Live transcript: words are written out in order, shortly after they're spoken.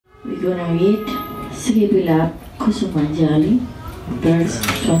We're gonna read Sri Vilapa Kusumanjali, verse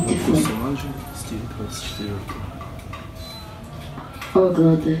 24. Kusumanjali, стих 24. O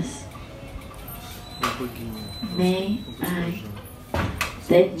Goddess, О богиня, may I,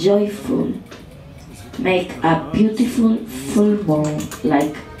 that joyful, make a beautiful full moon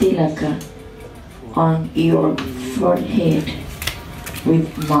like tilaka on your forehead with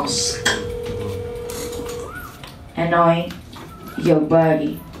musk. Anoint your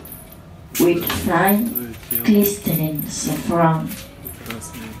body with fine glistening saffron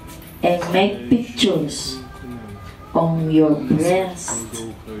and make pictures on your breast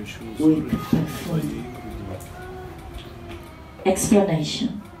with perfume.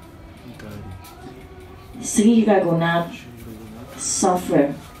 Explanation. Sri Raghunath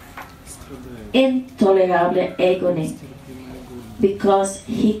suffered intolerable agony because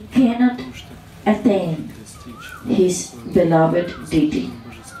he cannot attain his beloved deity.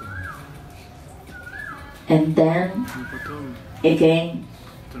 And then again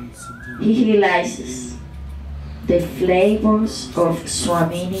he realizes the flavors of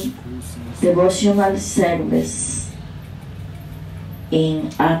Swamini devotional service in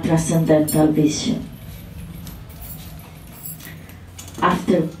a transcendental vision.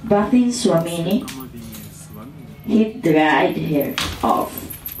 After bathing Swamini, he dried her off,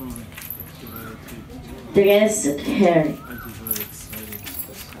 dressed her,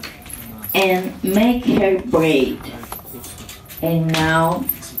 and make her braid. And now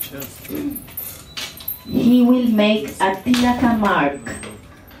he will make a tilaka mark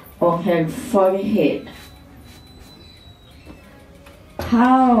on her forehead.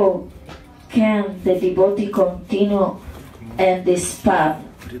 How can the devotee continue in this path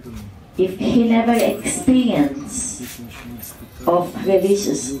if he never experiences of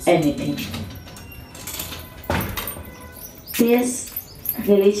religious anything? This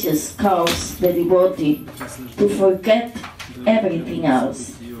religious cause the devotee to forget everything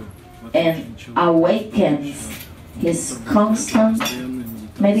else and awakens his constant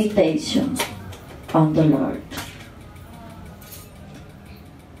meditation on the Lord.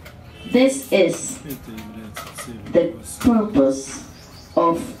 This is the purpose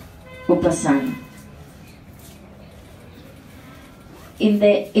of Upasana. In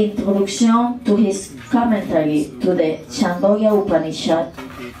the introduction to his commentary to the Chandogya Upanishad,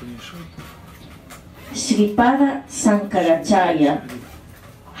 Sripada Sankaracharya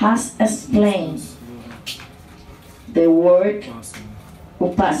has explained the word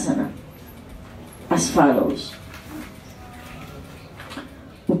Upasana as follows.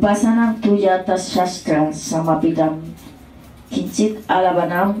 Upasanam tuyata shastra samapidam kinchit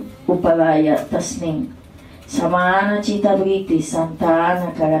alabanam upadaya tasmin samana chitavriti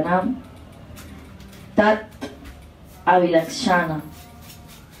santana karanam tat avilakshana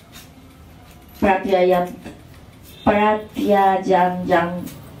pratyajanjang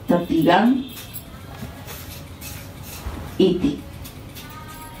tatigam iti.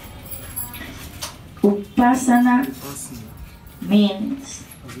 Upasana means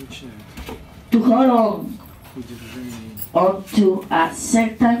to hold on to a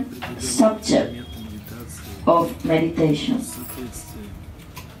certain subject of meditation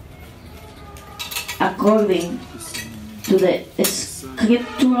according to the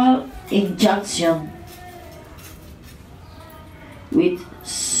scriptural injunction with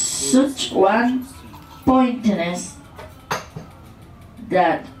such one pointedness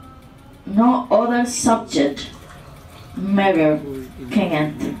that no other subject matter can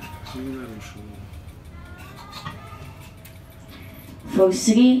enter. For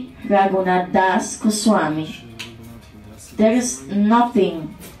Sri Raghunath Das Goswami, there is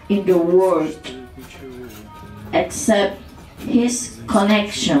nothing in the world except his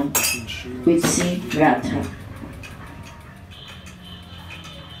connection with Sri Radha.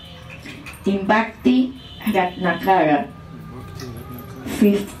 In Bhakti Ratnakara,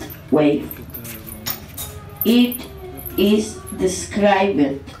 fifth wave, it is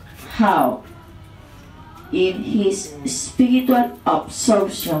described how in his spiritual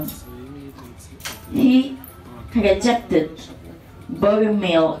absorption he rejected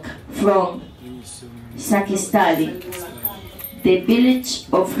buttermilk from Sakistali, the village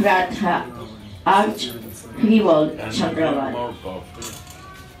of Radha, arch-rival Chandravali.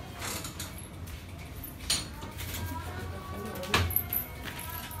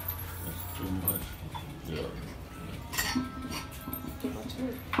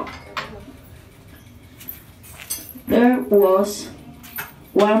 There was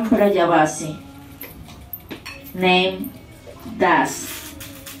one Brajavasi named Das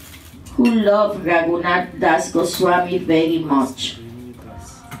who loved Raghunath Das Goswami very much.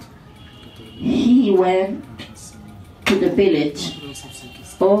 he went to the village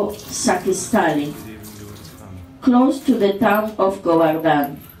of Sakistali, close to the town of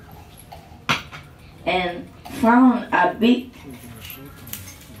Govardhan, and found a big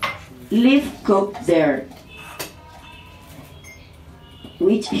leaf cup there,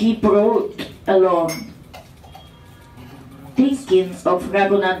 which he brought along, thinking of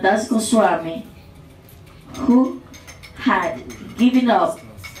Raghunath Das Goswami, who had given up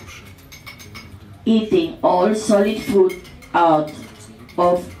eating all solid food out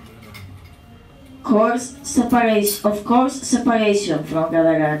of course separation from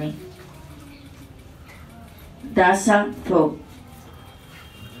Radharani. Dasa thought,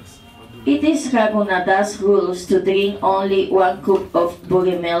 it is Raghunath's rules to drink only 1 cup of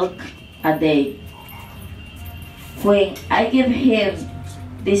buri milk a day. When I give him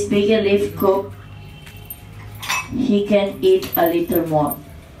this bigger leaf cup, he can eat a little more,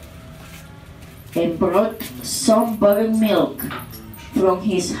 and brought some buttered milk from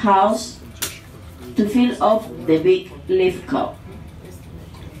his house to fill up the big leaf cup.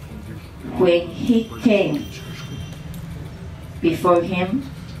 When he came before him,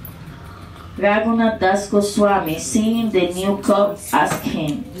 Raghunath Das Goswami, seeing the new cup, asked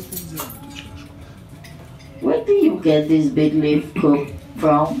him, "Where do you get this big leaf cup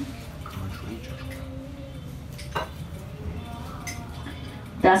from?"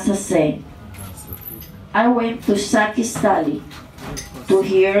 Dasa said, "I went to Sakistali to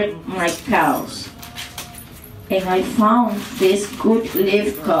herd my cows, and I found this good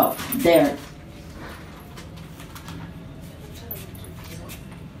leaf cup there.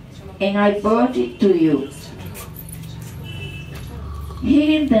 And I brought it to you."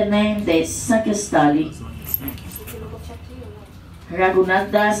 Hearing the name de Sakistali, Raghunath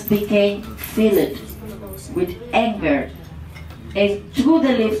Das became filled with anger and threw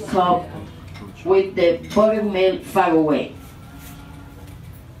the leaf cup with the buttered milk far away.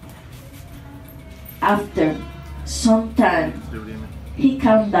 After some time, he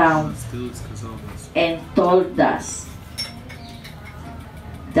came down and told us,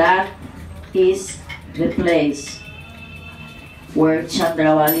 "That is the place where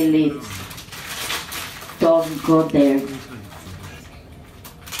Chandravali lives. Don't go there."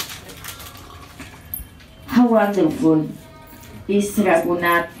 How wonderful is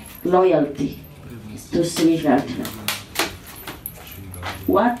Raghunath's loyalty to Sri Radha.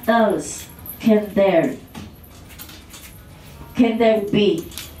 What else can there be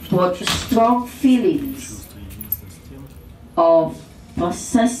but strong feelings of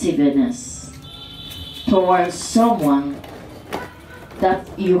possessiveness towards someone that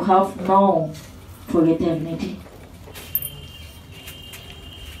you have known for eternity?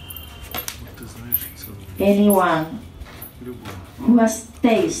 Anyone who has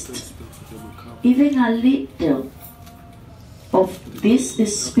tasted even a little of this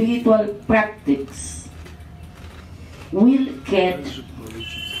spiritual practice will get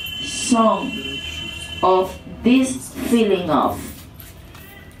some of this feeling of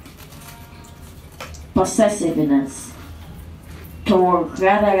possessiveness toward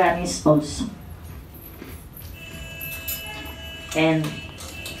Radharani's also. And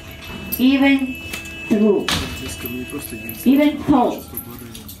even though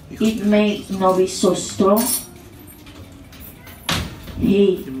it may not be so strong,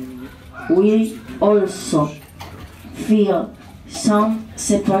 he will also feel some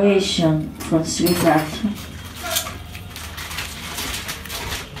separation from Sri Radha.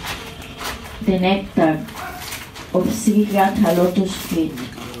 The nectar of Sri Radha lotus feet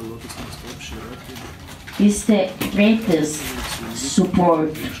is the greatest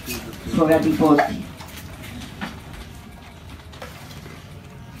support for a devotee.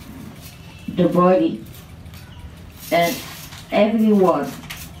 The body and everyone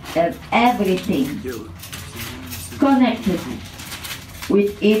and everything connected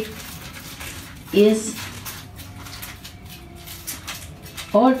with it is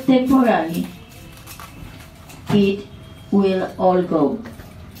all temporary. It will all go.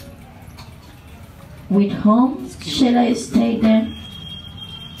 With whom shall I stay then?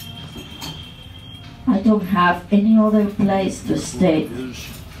 I don't have any other place to stay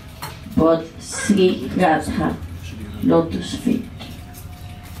but Sri Radha lotus feet.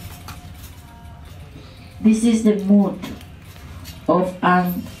 This is the mood of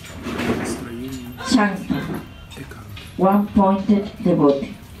an chanta, one-pointed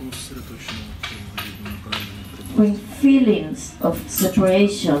devotee. When feelings of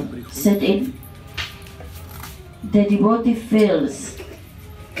separation set in, the devotee feels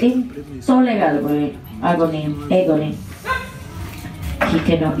intolerable agony. He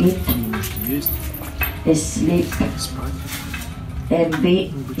cannot eat, sleep Спать. and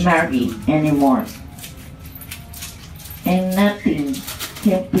be merry anymore. And nothing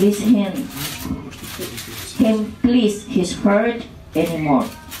can please him, can please his heart anymore.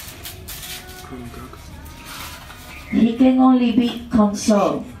 Кроме как He can only be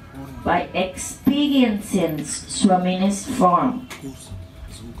consoled by experiencing Swamini's form, вкус,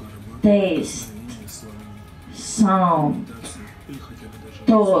 звук, аромат, taste, настроение, славление, sound, медитация или хотя бы даже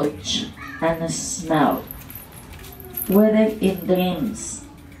touch, and smell, whether in dreams,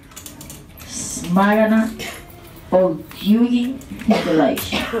 smarana, or during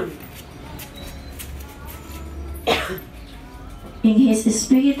revelation. In his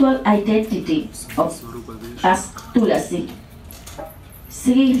spiritual identity of as Tulasi,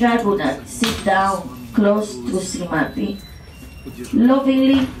 Sri Raghunath sit down close to Srimati,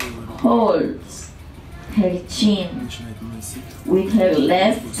 lovingly holds her chin начинает наносить with her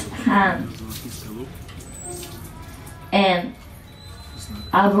left hand золотый стрелок, and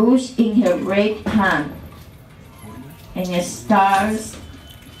знак a brush in her right hand, формы, and stars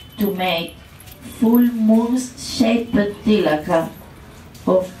to make full moon-shaped tilaka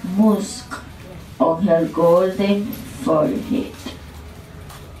of musk on her golden forehead.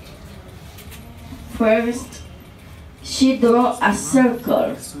 First, she drew a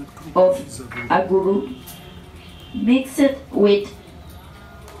circle рисует круг, of забыл, a guru mixed with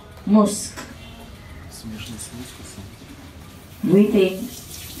musk. смешанный с мускусом, Within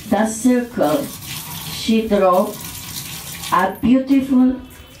the circle, she drew a beautiful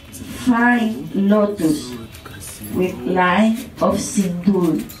fine lotus рисует красивый with круг, line of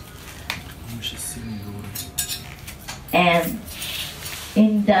sindoor, имеющий сильный уровень. and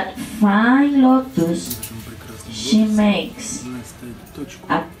in that fine lotus, В этом прекрасном she лотосе makes она ставит точку,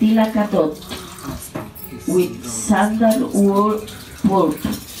 a tilaka dot из with сандала, sandalwood pulp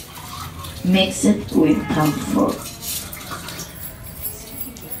mixed with camphor.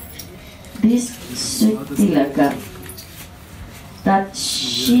 This sweet tilaka that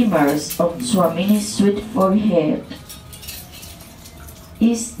shimmers on Swamini's sweet forehead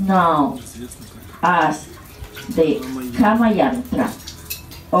is known известно как as the Kama Yantra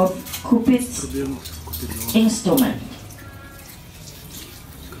of Cupid's проблем Купидона, instrument,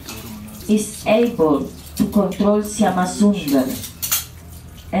 которым она is able to control Syamasundar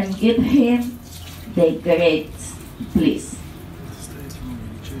and give him the great bliss. доставит ему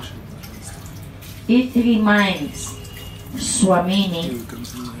величайшее блаженство. It reminds Swamini Девушка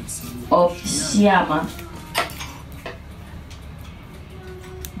напоминает саму of Syama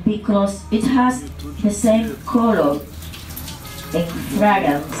because it has the same color and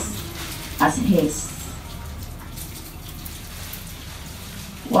fragrance as his.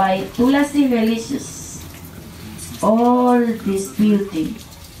 While Tulasi relishes all this beauty,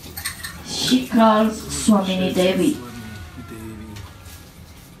 she calls Swamini Devi. Деви.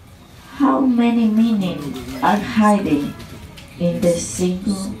 How many meanings are hiding in the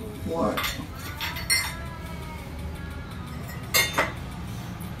single word?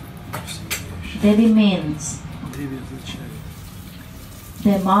 Devi means Деви означает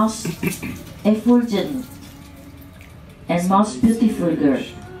the most effulgent and most beautiful girl,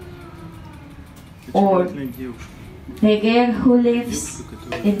 or очаровательная девушка, the girl who lives девушка,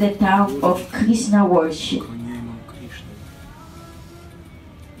 которая in the town of Krishna worship. поклоняема Кришне.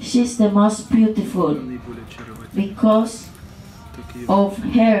 She's the most beautiful Она наиболее очаровательна, because так и of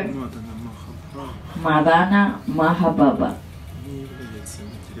her Мадана Махабхава Madana Mahababa, не является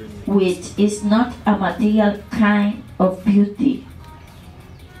материальной which is not a material kind of beauty.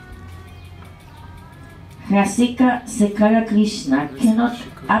 Rasika Sekara Krishna cannot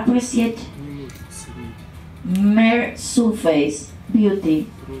appreciate не может оценить mere surface beauty,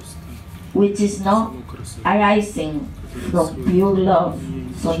 просто which is not саму красоту, arising from pure love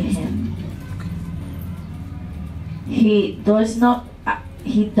for him. He does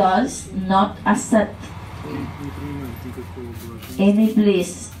not accept он не принимает никакого блаженства, any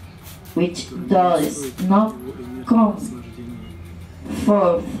bliss which does not его come наслаждения.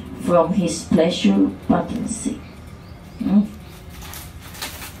 forth from his pleasure potency. Hmm?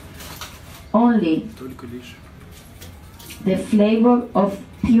 Only Только лишь the flavor of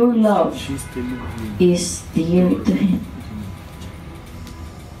pure love чистой любви. is dear to him.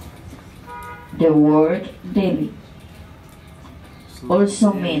 The word Devi Слово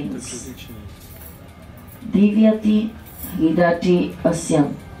also «деви» means также означает Divyati Hridati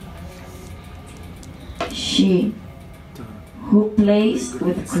Asyam. She та, who plays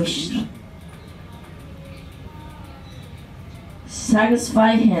которая with играет с Krishna, Кришной,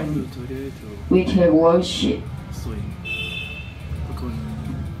 satisfy him удовлетворяет его with her worship, своим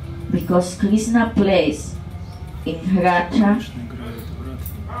поклонением. because Krishna plays in Radha, Кришна играет в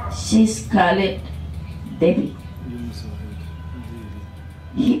Радху, she's called Devi. ее называют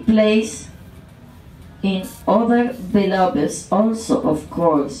Деви. He plays in other beloveds also, of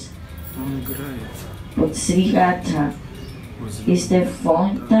course, Он играет but Sri Radha возле is the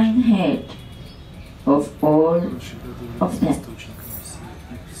fountainhead of all. прочей of Рады, them. источником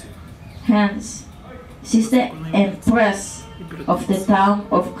всех. Hence, she's the empress of the town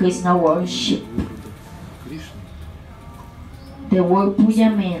of Krishna worship. Города Кришны. The word puja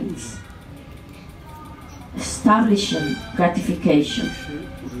means establishing gratification. Еще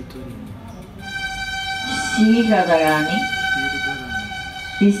удовлетворение. Sri Radharani Шри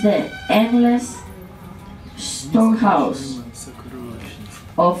Радарани. is the endless storehouse Нескончаемая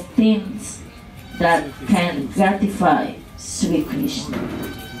сокровищница. of things that can gratify Sri Krishna. Кришна.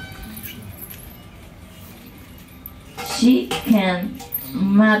 She can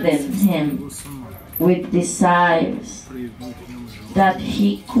madden him Его сама with desires проявить в нем желание. that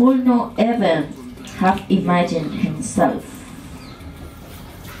he could not even have imagined himself.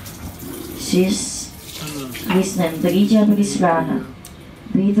 She's Она Krishnendrija Vrisrana,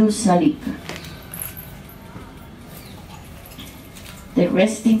 Vidu Salika, the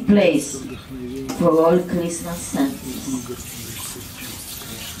resting place вдохновение for all Krishna's senses. игр всех чувств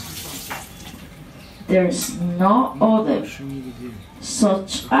Кришны. There's no other Больше нигде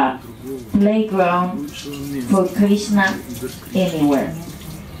such a другого playground лучшего места for Krishna игр Кришны. anywhere.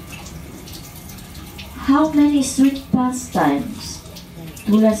 How many sweet pastimes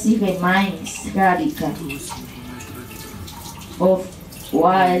Tulasi reminds Radhika Туси напоминает Радику. of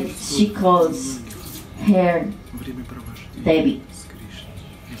while she calls her Время провождения Devi с Кришной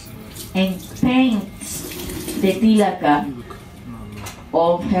называют and paints the tilaka Тилок на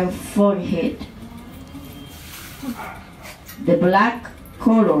лоб. on her forehead. The black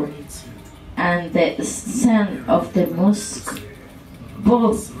color Цвет. and the scent of the musk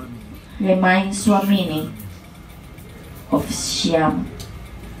both С вами remind Swamini of Shyam.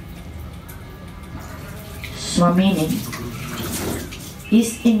 Swamini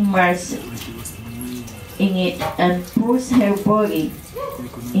is immersed эти воспоминания, in it and pours her body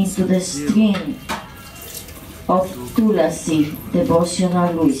into the stream of Tulasi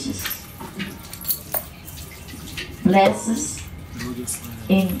devotional wishes. Blesses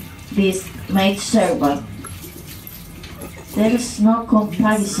in this maidservant. There is no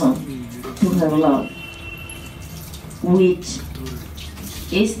comparison to her love, which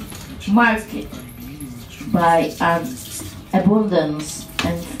is marked by an abundance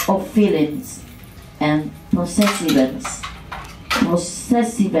of feelings and possessiveness.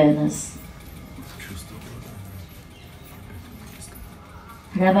 чувство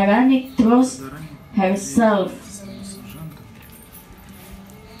обладания. Radharani trusts Заранее herself своим служанкам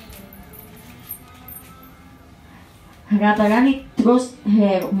Radharani trusts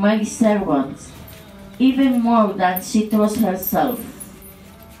her many servants even more than she trusts herself.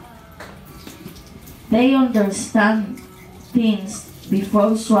 They understand things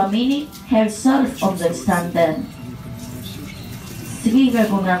before Swamini herself understands them. они понимают все, что необходимо. Sri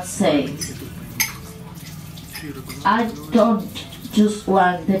Raghunath says, Это поймут. Шри Рагунат I don't just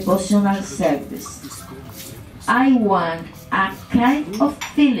want devotional service. I want a kind of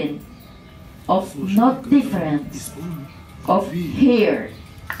feeling of not difference of here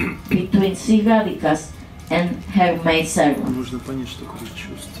between Sri Radhika's and her maidservant. Нужно понять, что такое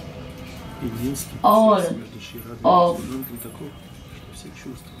чувство. Единство All между Шри Радой of и служанкой таков, что все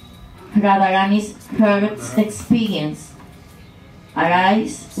чувства Radharani's heart's experience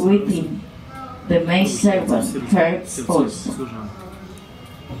arise within the maidservant hearts also. служанок.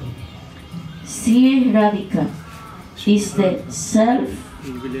 Sri Radhika is the self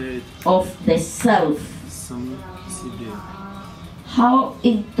Являет of the self. саму себе. How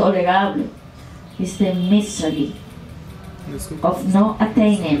intolerable is the misery Насколько of not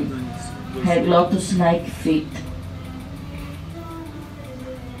attaining страдание her lotus-like feet.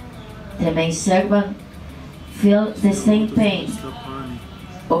 The maidservant feel the same pain стопами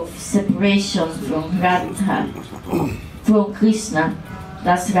of separation from Radha, from Krishna,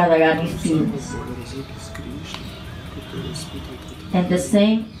 that Radharani feels. разлуки с Кришной, которые испытывает And the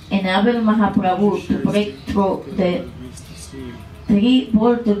same enable Mahaprabhu to break through the вместе с ним. three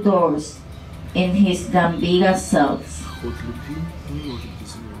bolted doors in his Gambhira self Ход любви не может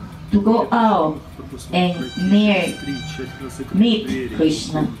без него. to go out and meet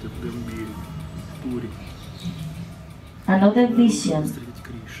Krishna. Another vision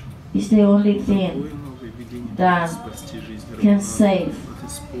is the only thing that can save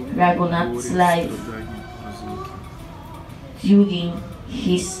Raghunath's life during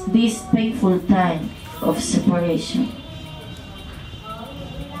this painful time of separation.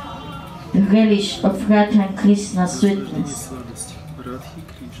 The relish of Radha and Krishna's sweetness Сладость Радхи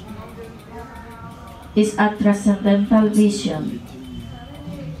Кришны. is a transcendental vision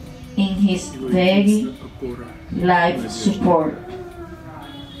in his very life support.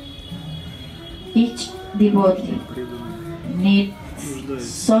 Each devotee needs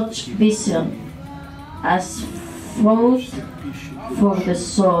such vision as food for the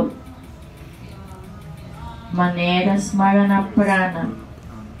soul. Maneras Marana Prana,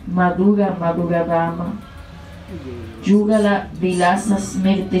 Madhura Madhuravama, Jugala Vilasa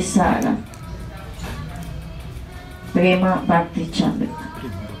Smrtisara, Prema Bhakti Chandrika.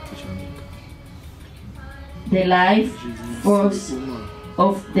 The life force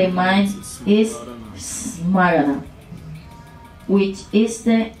of the mind is Smarana, which is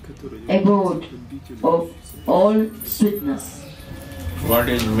the abode of all sweetness. What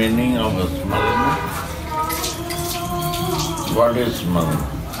is meaning of a smarana? What is smarana?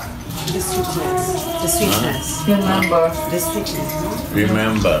 The sweetness. The sweetness. Remember, The sweetness.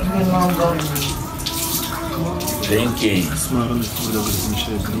 Remember, thinking. Смарана, когда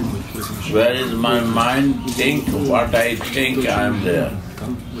возмещает думать, возмещает. Where is my mind? Think what I think, I am there.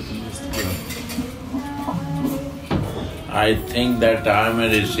 Там, в этом месте, I think that I am a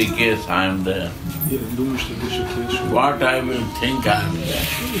Rishikesh, I am there. я думаю, что дышит лучше. What I will think, I am there.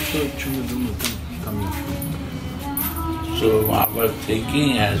 То, о чем я думаю, там я. So our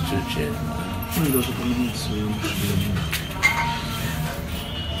thinking has to change. Мы должны поменять свое мышление.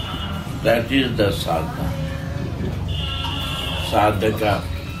 That is the sadhana. Sadhaka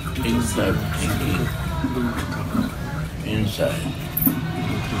inside thinking, inside.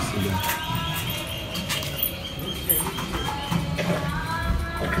 Внутри себя.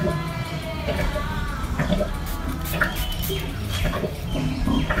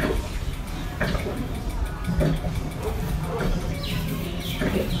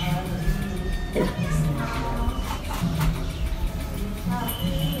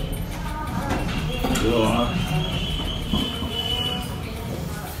 Go on.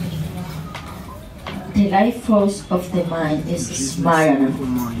 the life force of the mind is Smarana.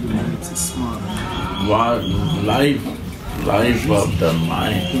 Ума является смарана. What life of the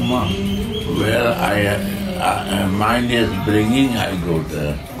mind, Ума, where mind is bringing, I go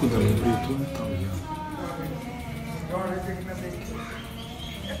there. куда мы придем, там я.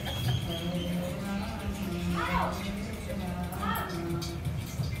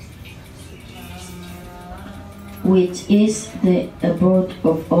 which is the abode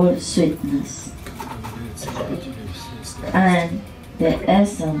of all sweetness and the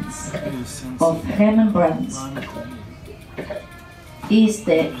essence of remembrance is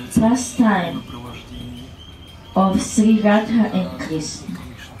the pastime of Sri Radha and Krishna.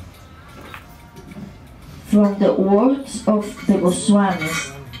 From the words of the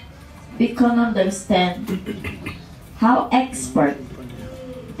Goswamis, we can understand how expert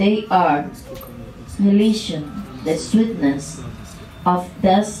they are relation the sweetness of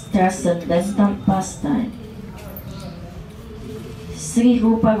this transcendental pastime. Sri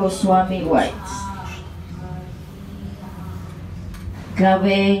Rupa Goswami writes,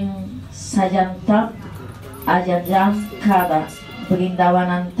 Gaveng Sajantap Ajajam Kada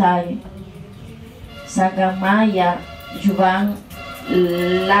Brindavanantari Sagamaya Juvan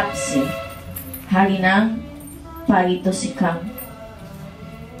Lapsi Harinam Paritosikam.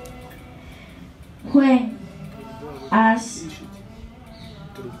 When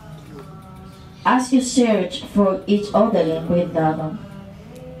as you search for each other in Vrindavan,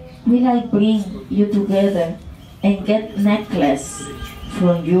 will I bring you together and get necklace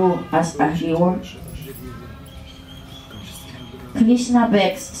from you as a reward? Krishna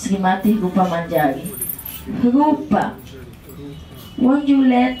begs Srimati Rupa Manjari, Rupa, won't you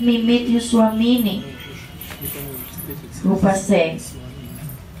let me meet you Swamini? Rupa says,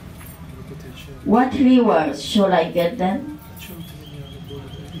 what rewards shall I get then?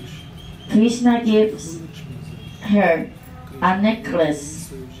 Krishna gives her a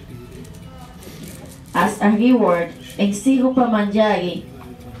necklace as a reward, and Sri Rupa Manjari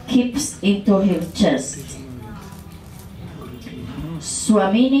keeps into her chest.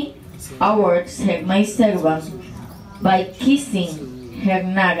 Swamini awards her maidservant by kissing her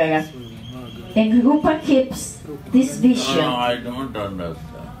Nagara, and Rupa keeps this vision. No, I don't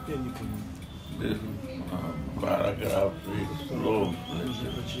understand. This paragraph is slow,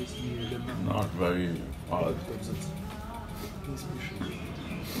 not very fast.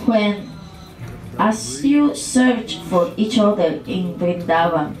 When, as you search for each other in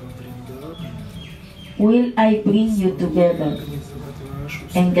Vrindavan, will I bring you together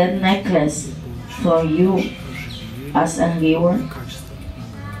and get necklace for you as a reward.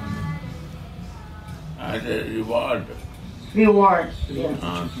 As a reward. Reward, yeah.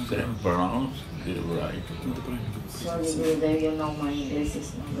 Pronounce it right. Sorry, brother, you know my English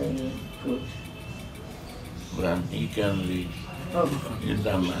is not very good. When he can read Oh, in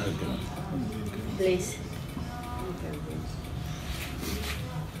the American. please.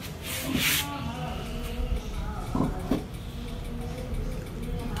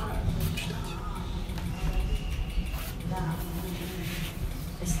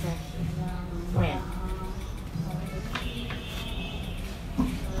 When?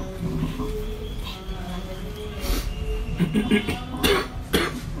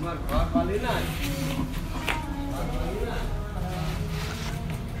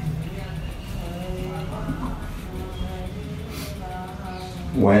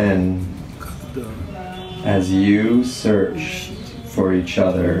 When, as you search for each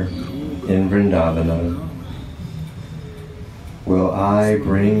other in Vrindavana, will I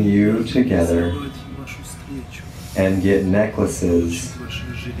bring you together and get necklaces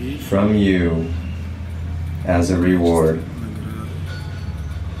from you as a reward.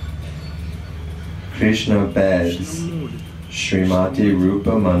 Krishna begs Srimati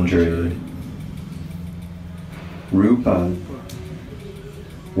Rupa Manjari, Rupa,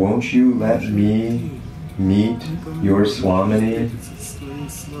 won't you let me meet your Swamini?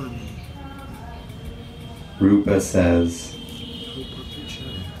 Rupa says,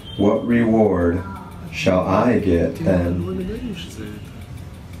 what reward shall I get then?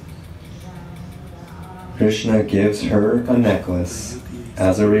 Krishna gives her a necklace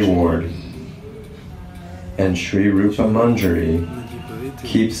as a reward, and Sri Rupa Manjari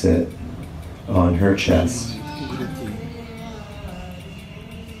keeps it on her chest.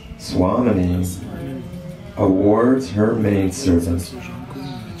 Swamini awards her maidservant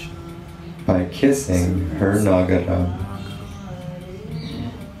by kissing her Nagara,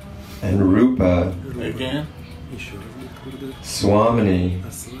 and Rupa, Again? Swamini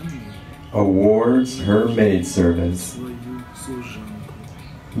awards her maidservant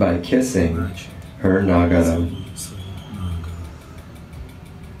by kissing her Nagara,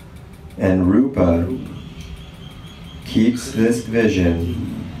 and Rupa keeps this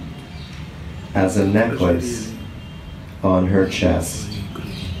vision as a necklace on her chest.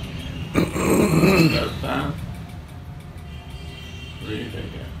 Understand? Read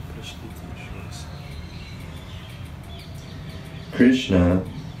again. Krishna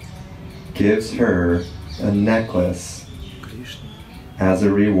gives her a necklace as a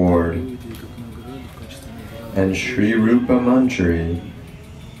reward, and Sri Rupa Manjari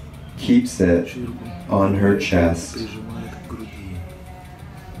keeps it on her chest.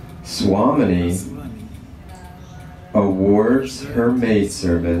 Swamini awards her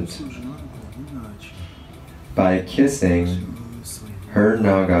maidservant by kissing her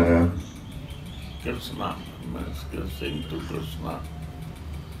Nagara, Krishna means kissing to Krishna.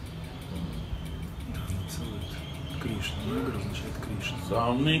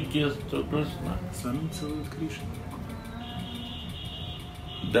 Swami kiss to Krishna.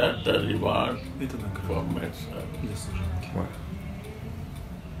 That's the reward for maidservant.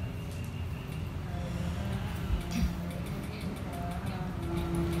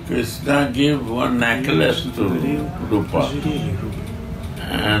 Krishna gave one necklace to Rupa,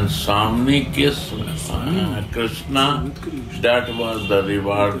 and Swami kissed Krishna. That was the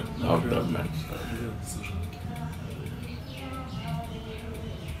reward of the maidservant.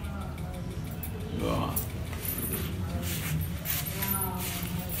 Go on.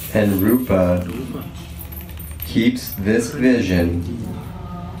 and Rupa keeps this vision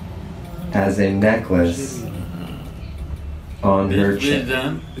as a necklace on her chest.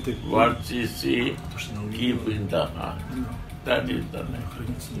 Vision, what she see, keep in the heart. That is the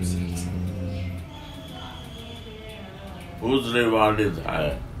necklace. Whose reward is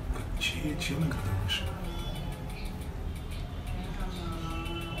higher?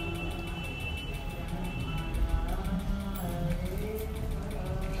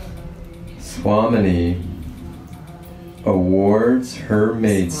 Swamini awards her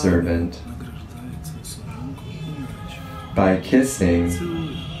maidservant by kissing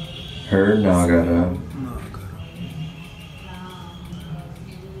her Nagara,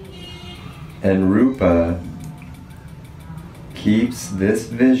 and Rupa keeps this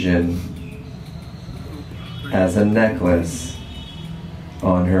vision as a necklace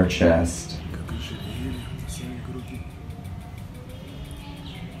on her chest.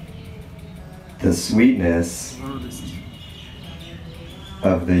 The sweetness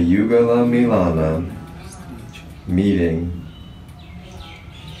of the Yugala Milana meeting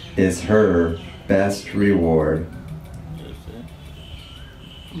is her best reward.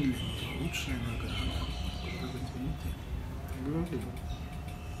 Лучшая награда. Говорю.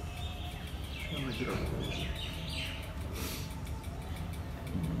 Что награда?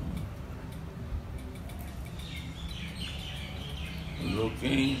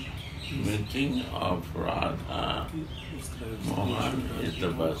 Looking, meeting of Radha, Mohan is the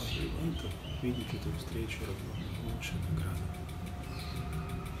best. Видеть эту встречу лучшая награда.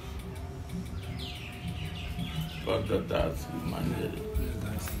 For the Das Manjari.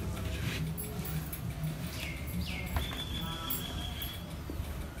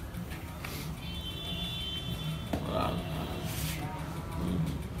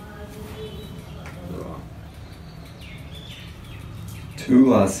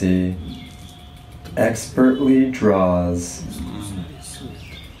 Tulasi expertly draws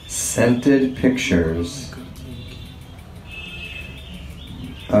scented pictures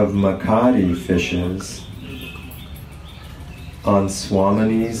of Makati fishes on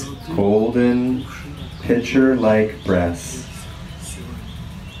Swamini's golden pitcher-like breasts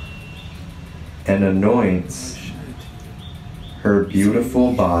and anoints her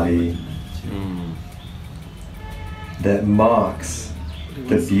beautiful body that mocks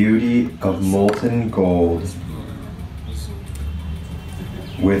the beauty of molten gold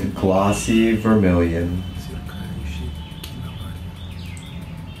with glossy vermilion.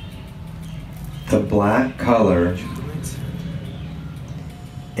 The black color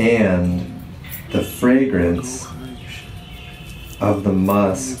and the fragrance of the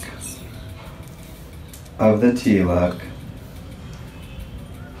musk of the tilak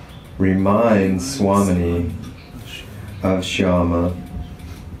reminds Swamini of Shyama.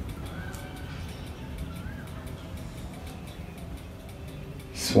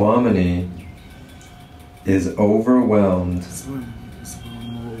 Swamini is overwhelmed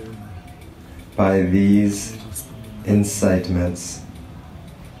by these incitements.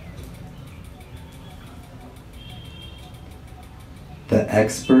 The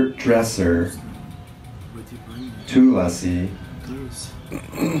expert dresser, Tulasi,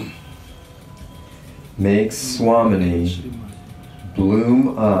 makes Swamini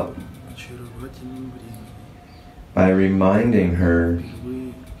bloom up by reminding her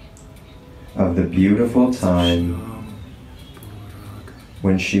of the beautiful time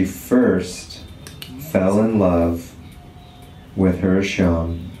when she first fell in love with her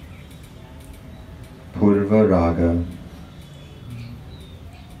Shyam, Purvaraga.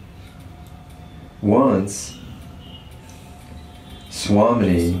 Once,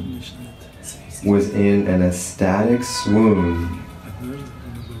 Swamini was in an ecstatic swoon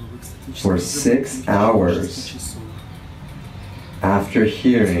for 6 hours after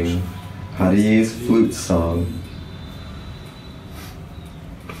hearing Hari's flute song,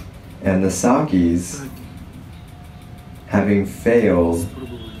 and the Sakis, having failed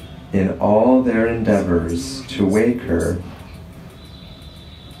in all their endeavors to wake her,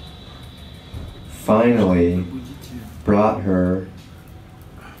 finally brought her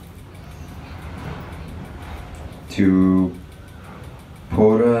to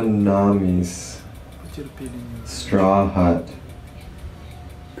Purnami's straw hut.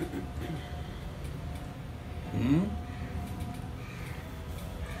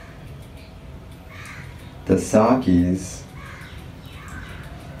 The Sakis,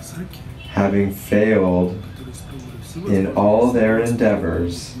 having failed in all their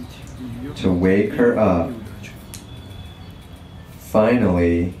endeavors to wake her up,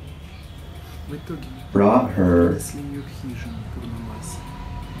 finally brought her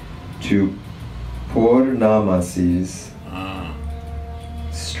to Purnamasi's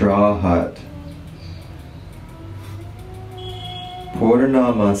straw hut.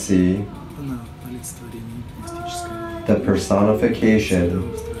 Purnamasi, the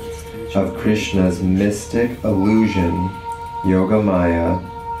personification of Krishna's mystic illusion, Yogamaya,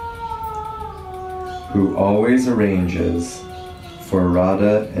 who always arranges for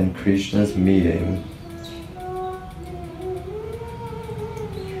Radha and Krishna's meeting,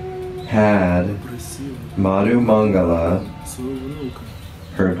 had Madhu Mangala,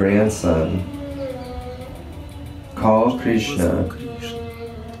 her grandson, call Krishna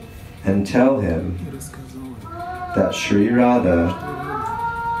and tell him that Sri Radha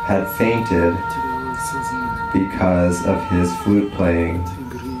had fainted because of his flute playing.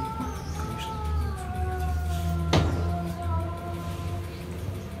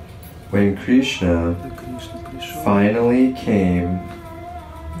 When Krishna finally came,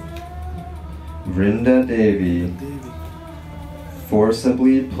 Vrinda Devi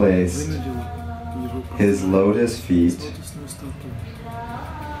forcibly placed his lotus feet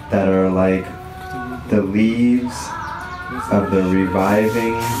that are like the leaves of the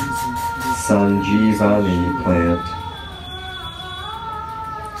reviving Sanjivani plant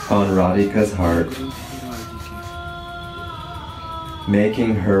on Radhika's heart,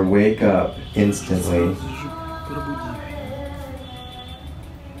 making her wake up instantly.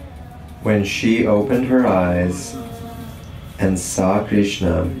 When she opened her eyes and saw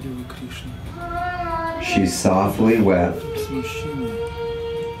Krishna, she softly wept,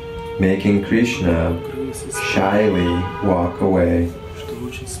 making Krishna shyly walk away.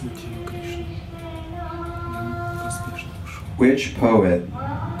 Which poet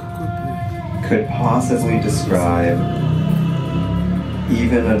could possibly describe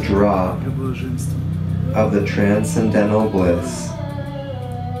even a drop of the transcendental bliss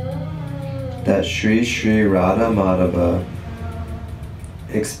that Sri Sri Radha Madhava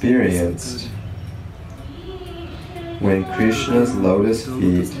experienced when Krishna's lotus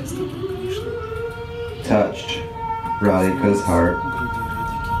feet touched Radhika's heart?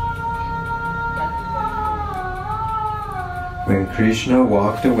 When Krishna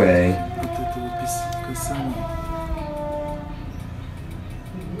walked away,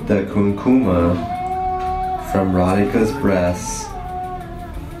 the kumkuma from Radhika's breasts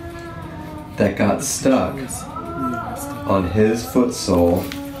that got stuck on his foot sole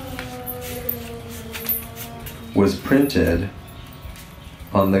was printed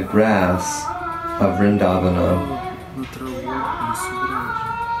on the grass of Vrindavana,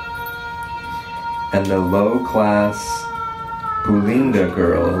 and the low-class Pulinga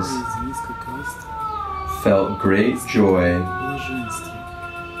girls felt great joy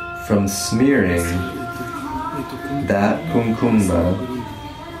from smearing that kumkuma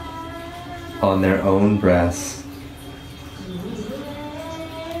on their own breasts.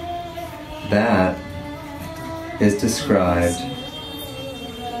 That is described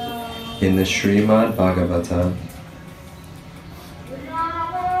in the Srimad Bhagavata.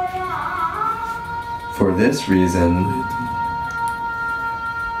 For this reason,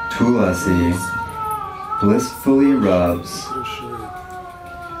 Tulasi blissfully rubs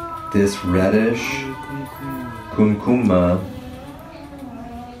this reddish kumkuma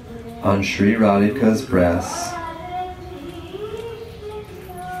on Sri Radhika's breasts,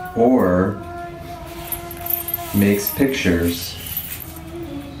 or makes pictures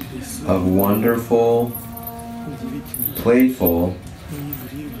of wonderful, playful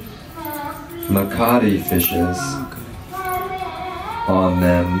Makati fishes on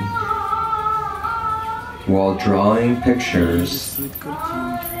them while drawing pictures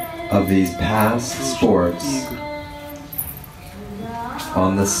of these past sports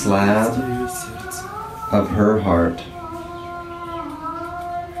on the slab of her heart.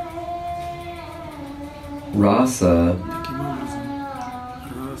 Rasa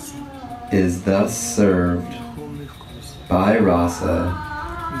is thus served by Rasa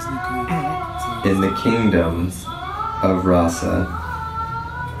in the kingdom of Rasa.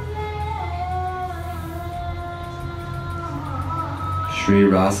 Sri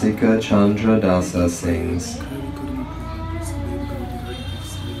Rasika Chandra Dasa sings,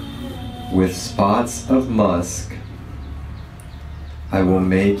 with spots of musk I will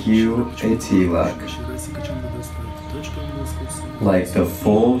make you a tilak, like the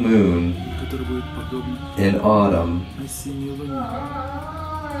full moon in autumn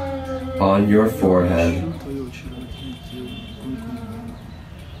on your forehead,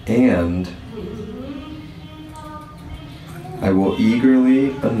 and I will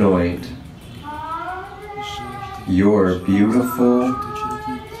eagerly anoint your beautiful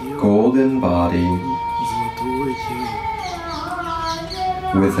golden body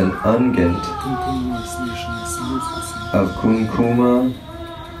with an unguent of kumkuma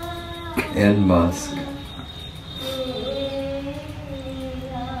and musk.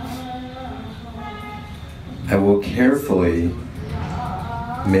 I will carefully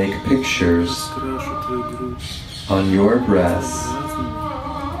make pictures on your breasts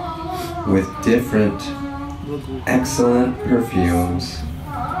with different excellent perfumes.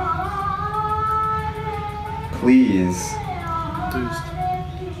 Please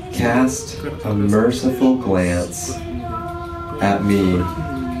cast a merciful glance at me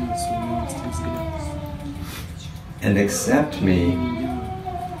and accept me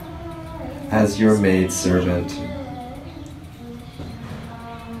as your maidservant.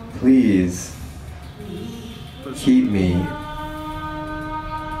 Please keep me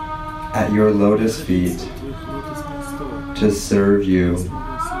at your lotus feet to serve you.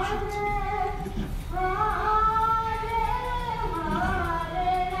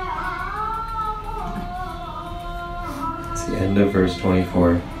 It's the end of verse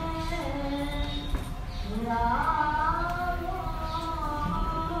 24.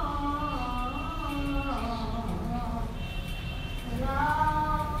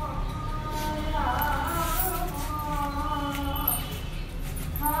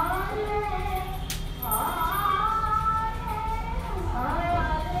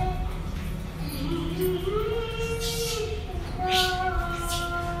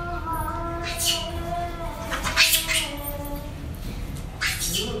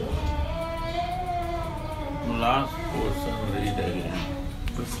 Last portion, read again.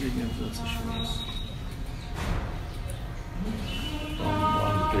 Последний абзац еще раз. From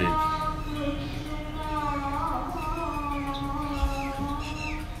one page.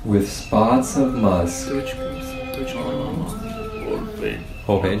 With spots of musk. Точка. Whole page.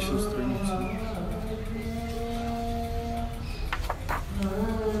 Whole page? Всю страницу.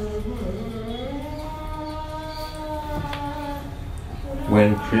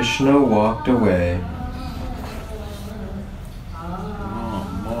 When Krishna walked away,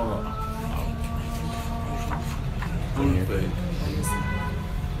 More. Whole page.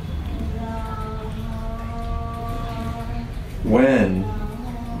 when,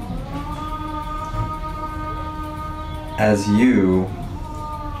 as you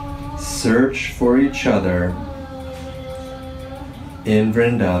search for each other in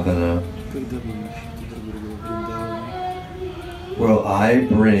Vrindavana, Когда вы ищете друг друга в Вриндаване, will I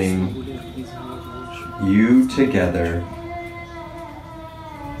bring буду их вызывать you together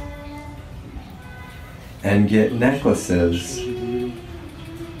and get necklaces ожерелье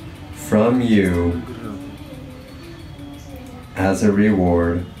from you награды. as a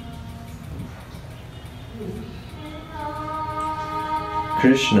reward.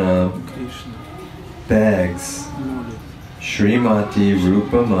 Krishna Кришна begs молит Srimati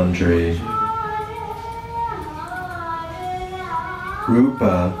Rupa Mandri,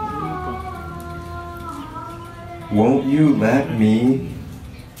 Rupa, won't you let me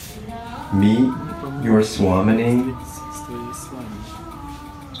meet your Swamini? с твоей славой.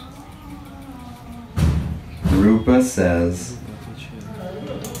 Rupa says, Отвечает.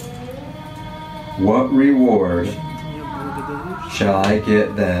 what reward Ты меня благодаришь? shall I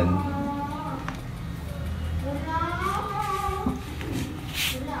get then?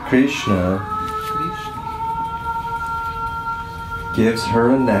 Krishna Кришна gives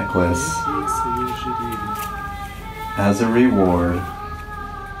her a necklace ей свое ожерелье as a reward,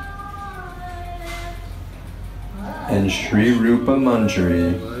 and Sri Rupa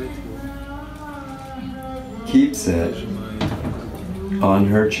Manjari давает его, keeps it сжимает его. on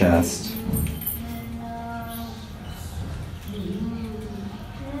her chest.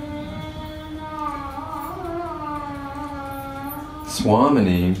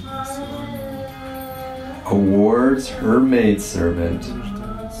 Swamini awards her maidservant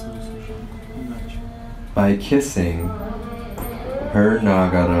Награждает свою служанку иначе. by kissing her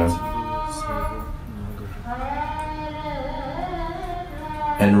Nagara, Целует своего Нагара.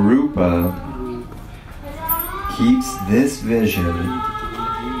 and Rupa Рука keeps this vision видит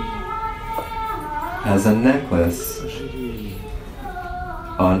это видение, as a necklace ожерелье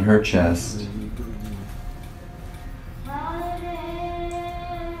on her на chest. ее груди.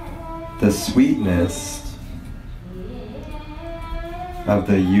 The sweetness of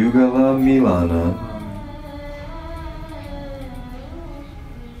the Yugala Milana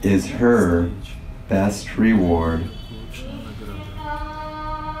is her best reward. Лучшая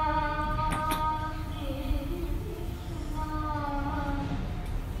награда.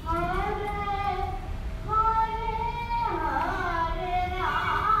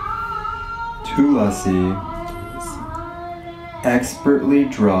 Tulasi expertly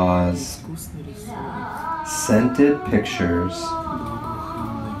draws Вкусно рисует scented pictures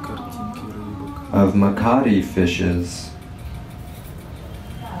благоуханные картинки рыбок of Makati fishes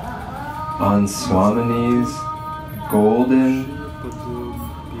on Swamini's golden подобных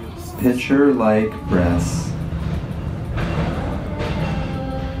перцев. pitcher-like breasts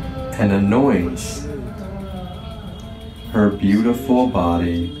and anoints her beautiful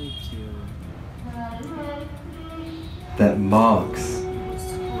body that mocks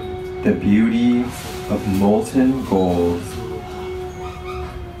the beauty of molten gold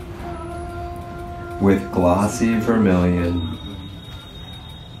with glossy vermilion.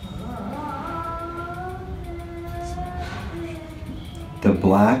 The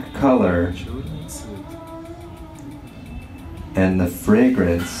black color Черный цвет and the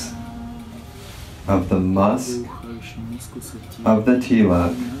fragrance of the musk благоухающий мускус of the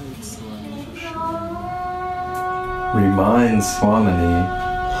tilak напоминает славу расширения. reminds Swamini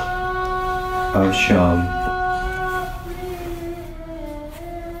of Sham.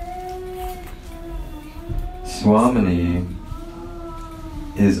 Swamini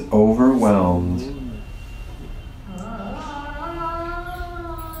is overwhelmed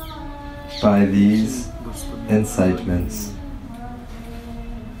by these incitements.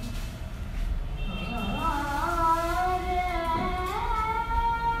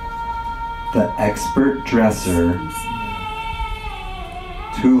 The expert dresser,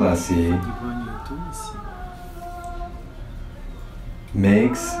 Tulasi, Одевание Тулси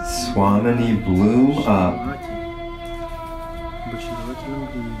makes Swamini bloom up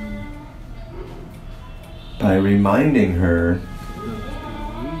by reminding her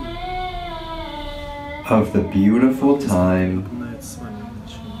of the beautiful time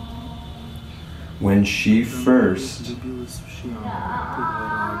when she first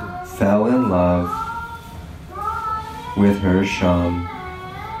fell in love with her Sham,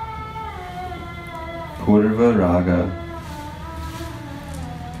 Purva Raga.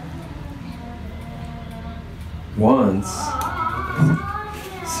 Once,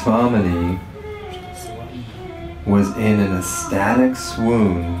 Swamini was in an ecstatic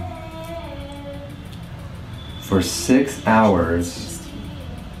swoon for 6 hours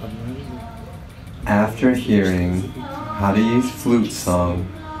after hearing Hari's flute song,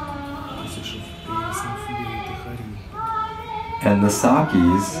 and the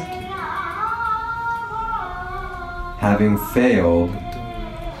Sakis, having failed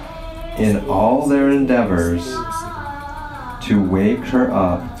in all their endeavors to wake her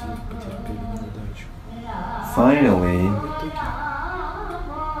up, finally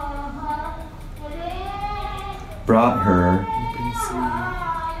brought her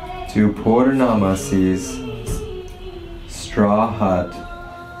to Purnamasi's straw hut.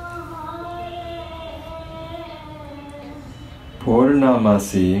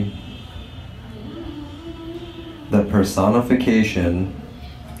 Purnamasi, the personification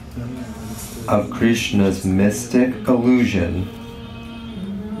of Krishna's mystic illusion,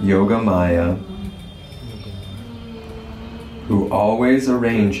 Yogamaya, who always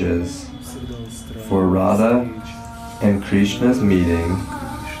arranges for Radha and Krishna's meeting,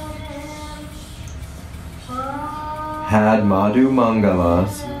 had Madhu Mangala,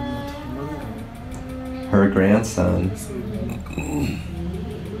 her grandson,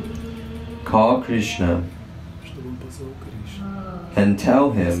 call Krishna and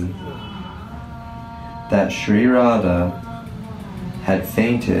tell him that Sri Radha had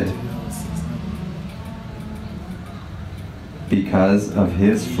fainted because of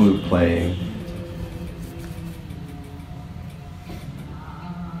his flute playing.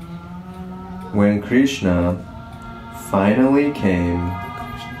 When Krishna finally came,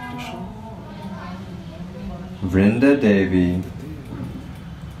 Vrinda Devi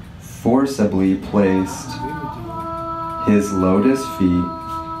forcibly placed his lotus feet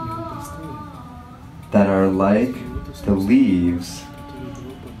that are like the leaves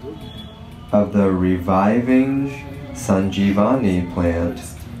of the reviving Sanjivani plant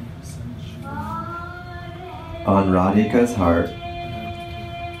on Radhika's heart,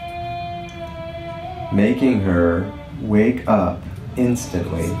 making her wake up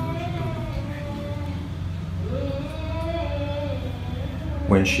instantly.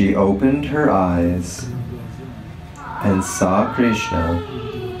 When she opened her eyes and saw Krishna,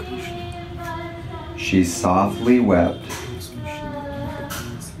 she softly wept,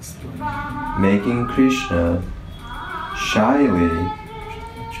 making Krishna shyly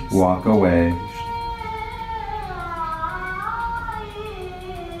walk away.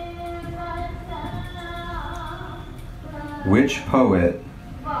 Which poet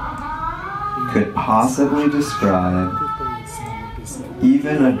could possibly describe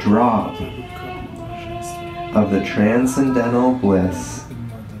even a drop of the transcendental bliss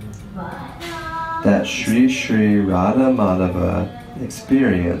that Sri Sri Radha Madhava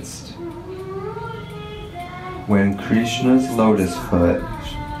experienced when Krishna's lotus foot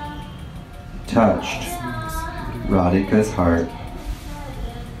touched Radhika's heart?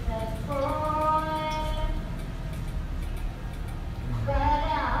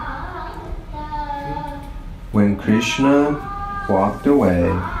 When Krishna walked away,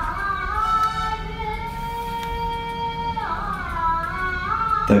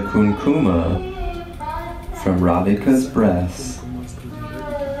 the kunkuma from Radhika's breast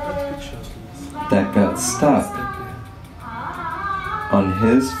that got stuck on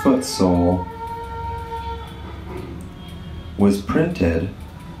his foot sole was printed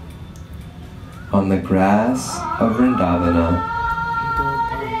on the grass of Vrindavana,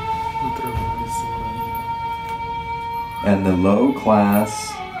 and the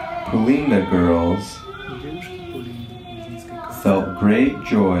low-class Pulinda girls felt great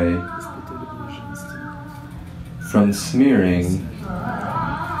joy from smearing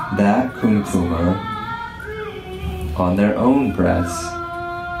that kumkuma on their own breasts.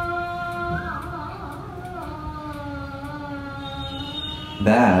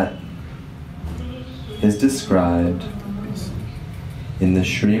 That is described in the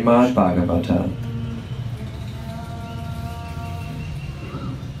Srimad Bhagavata.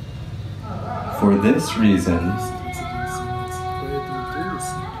 For this reason,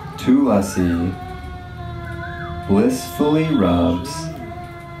 Tulasi blissfully rubs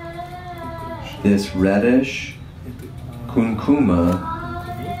this reddish kunkuma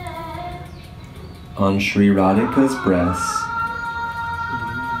on Sri Radhika's breasts,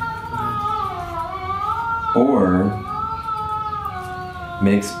 or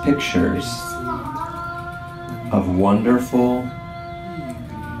makes pictures of wonderful,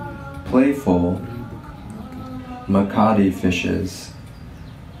 playful makadi fishes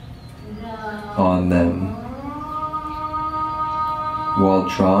on them, while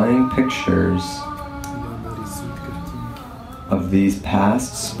drawing pictures of these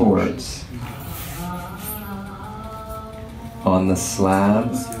past sports on the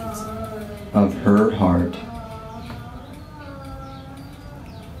slab of her heart.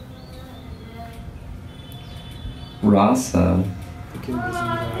 Rasa,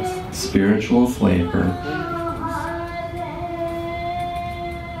 spiritual flavor,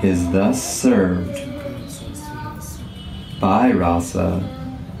 is thus served by rasa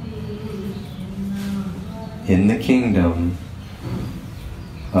in the kingdom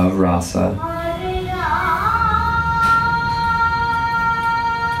of rasa.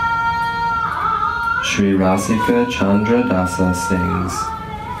 Sri Rasika Chandra Dasa sings,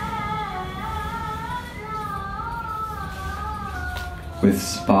 with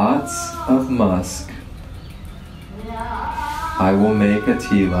spots of musk I will make a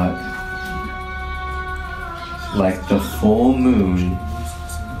tilak, like the full moon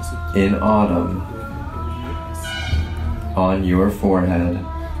in autumn on your forehead,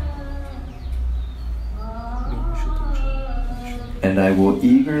 and I will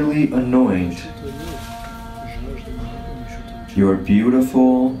eagerly anoint your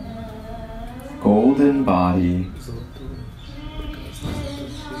beautiful golden body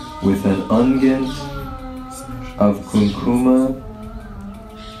with an unguent of kunkuma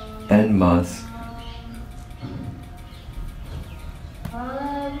and musk.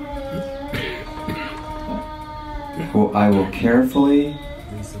 I will carefully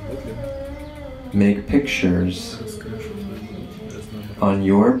make pictures on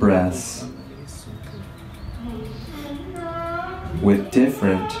your breasts with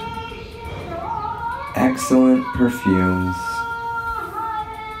different excellent perfumes.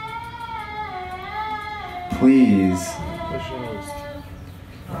 Please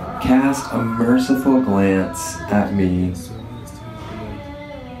cast a merciful glance at me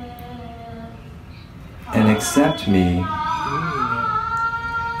and accept me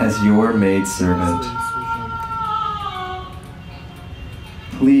as your maidservant.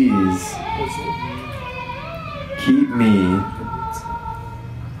 Please keep me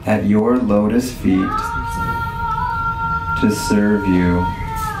at your lotus feet to serve you.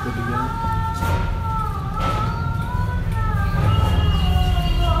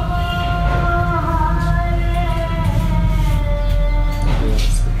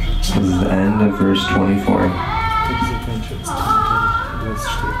 This is the end of verse 24.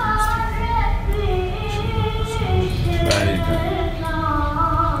 Very good.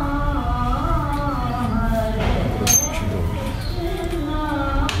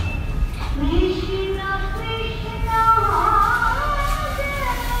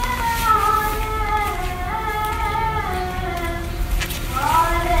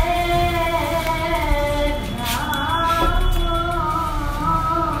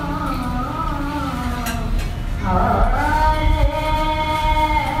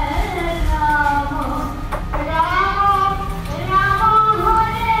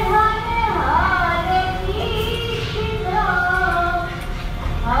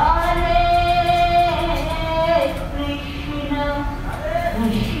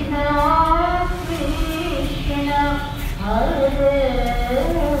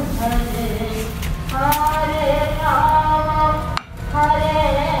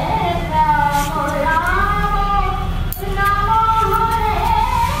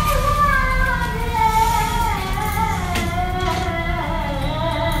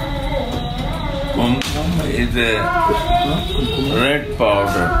 Kumkum is a red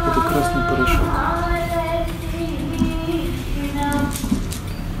powder. Это красный порошок.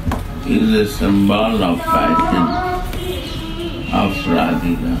 Is a symbol of passion of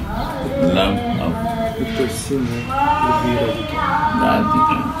Radhika, love of Это символ любви Радхики.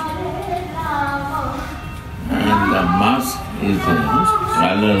 Radhika. And the musk is the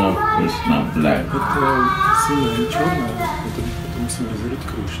color of Krishna, black. Это символ не черного, это потому символизирует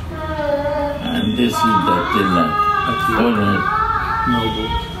Кришну. And this is the tilak, forehead. На лбу.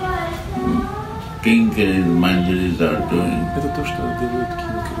 Kinkaris, manjaris are doing. Это то, что делают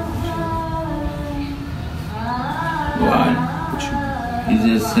кинкеры. Why? Почему? is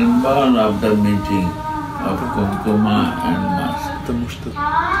a symbol of the meeting of kumkuma and musk. Потому что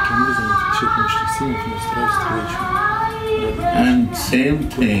таким образом человек внешних символов не устраивает встречу. And same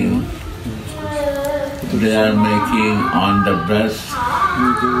thing they are making on the breast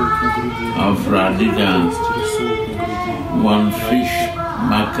of Radhika, one fish,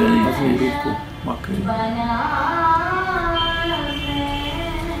 makari fish.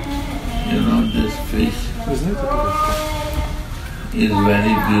 You know this fish Вы знаете эту рыбку? is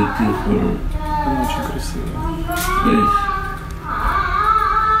very beautiful Она очень красивая. fish.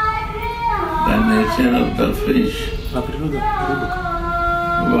 The nature of the fish, А природа рыбок,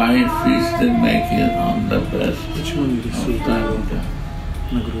 white fish they make it on the breast почему они of рисуют его Radhika.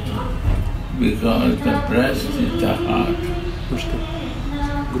 на груди? Because the breast is the heart Потому что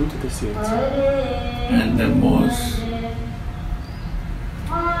грудь — это сердце. and the most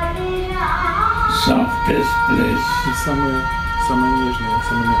softest place. И самое нежное,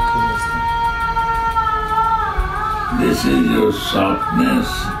 самое мягкое место. This is your softness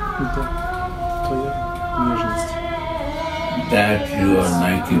Это твоя нежность. that you are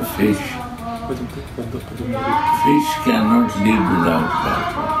like a fish. Поэтому ты подобно рыбке. Fish cannot live without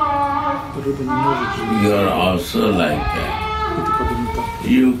water. Рыба не может жить. You are also like that. И ты подобно так.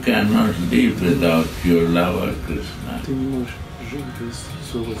 You cannot live without your lover Krishna. Ты не можешь жить без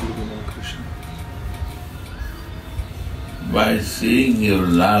своего возлюбленного Кришны. By seeing your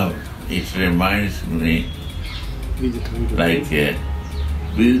love, it reminds me Видя твою любовь, like a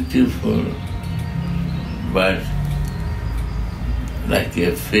beautiful, but like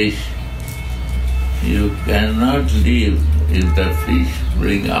a fish. You cannot live if the fish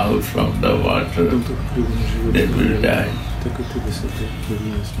bring out from the water, потом только рыба не живет, they will die. так и ты без этой любви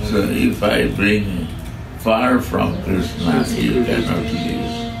не So сможешь. if I bring far from Krishna, you cannot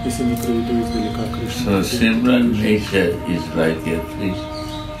live. Если не проведу издалека Кришну, So similar nature is like a fish.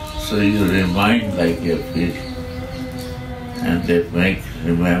 So you remind like a fish, and they make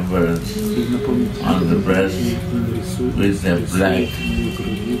remembrance on the breast with the black.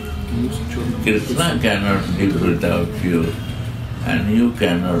 Krishna cannot live without you, and you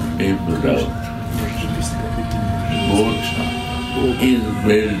cannot live without. Both is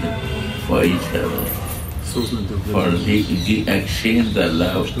built for each other, for the exchange the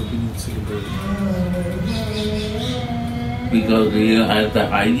love. Because you have the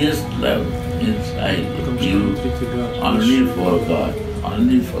highest love inside you, only for God,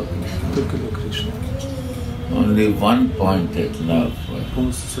 only for Krishna. только для Кришны, Only one pointed love for Him.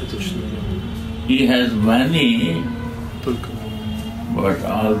 полностью сосредоточенная любовь. He has many, Только but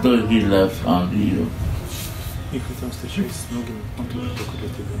although He loves only you, и хотя он встречается с многими, он тоже только для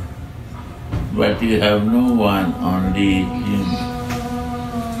тебя. but you have no one, only Him.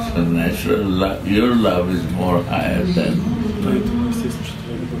 So natural love, your love is more higher than, Поэтому, естественно, что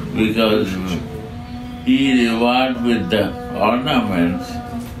твоя любовь because He reward with the ornaments,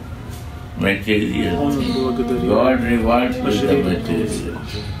 material. Он благодарит God rewards with the ожерелье material,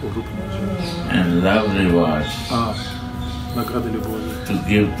 крупное ожерелье. and love rewards А награда любови, to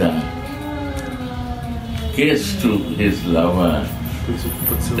give the kiss to His lover. то есть That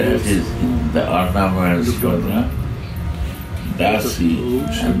поцелуй. is the ornaments for the dasi,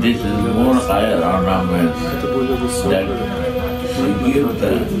 and this is more higher ornaments Это более that высокое, will give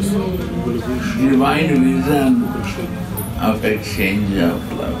the более высшее divine vision украшение. of exchange of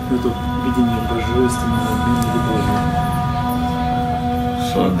love. Это видение божественного обмена любовью.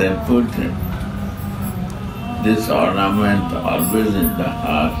 So they put this ornament always in the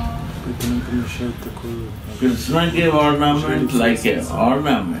heart. Поэтому он помещает такую... Krishna gave ornament like an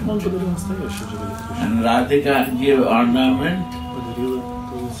ornament, Он подарил настоящее ожерелье Кришне. and Radhika gave ornament Подарила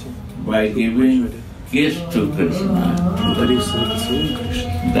Тулси. by giving kiss to Krishna, Подарив свой поцелуй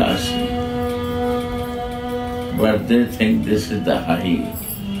Кришне. dasi. But they think this is the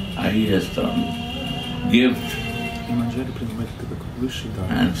highest gift, И Манджари принимает это как высший дар.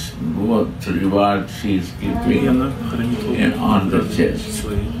 and what reward she is И giving она хранит in on the в chest,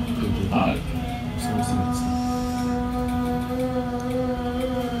 своей груди, heart. в своем сердце.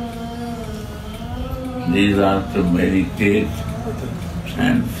 These are to meditate Это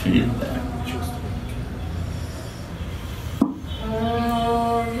and feel that. чувство.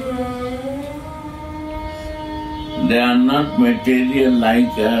 They are not material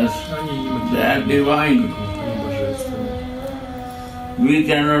like us, Они не they are divine. они божественные. We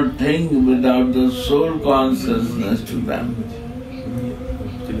cannot think without the soul consciousness to them, Нет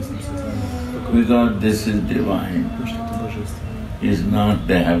в телесном сознании. Только because this is divine. потому что это божественно. It's not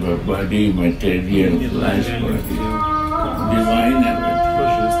they have a body, material, Нет flesh материального body, тела, как у нас. divine everything.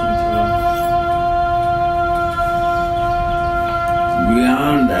 Божественное тело.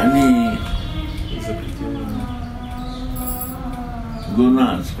 beyond any за пределами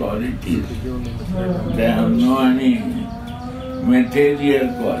gunas, qualities. пределами материального They have no any material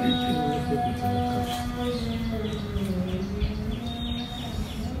qualities.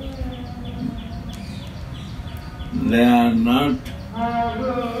 They are not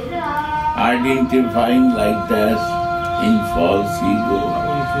identifying like that in false ego,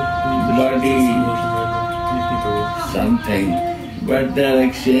 body, something, but their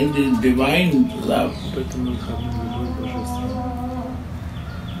exchange is divine love, Поэтому их обмен любовь божественная,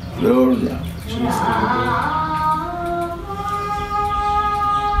 pure love. чистая любовь.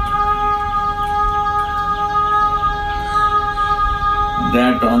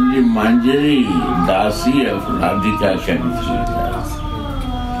 That only Manjari, Dasi of Radhika can feel that.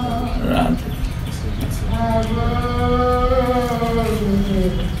 Radha.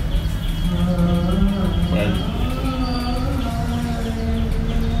 Well,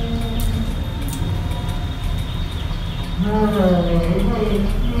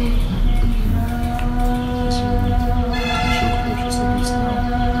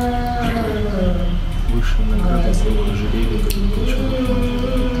 Высшая награда своего ожерелья, которое получил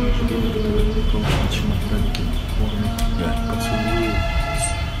ожерелье, которое получил чемоданки, формы, поцелуи,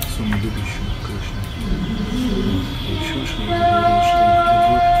 самолюбящего Кришны. И еще что я говорил, что их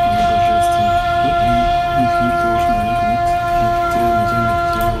любовь, она божественна. У них нет ложного, нет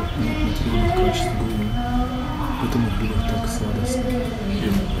материальных качеств гуру. Поэтому их любовь так сладостна.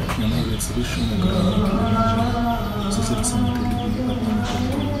 И она является высшей наградой для созерцания этой любви, обманутой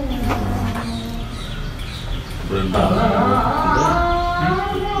любви.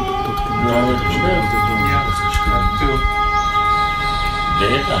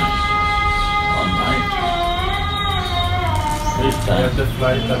 daytime or night. Which At time? the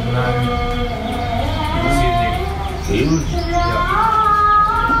flight at 9 this evening. Huge. Yeah.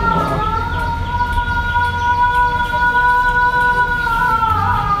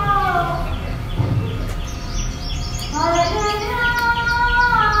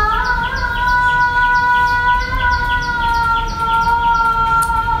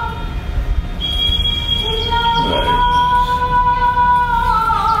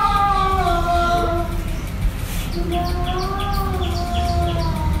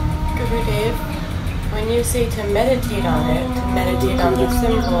 Gurudev, when you say to meditate on it, to meditate on the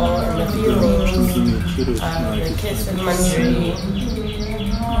symbol and the feelings of the kiss of Manjari,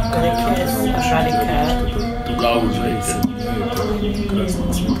 the kiss of Radhika, Love later.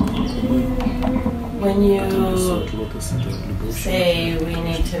 when you say we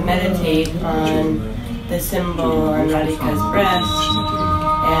need to meditate on the symbol on Radhika's breast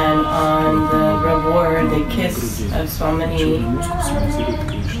and on the reward, the kiss of Swamini,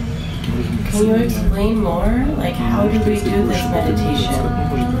 can you explain more? Like, how do we do this meditation?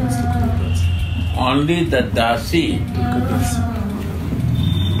 Only the Dasi,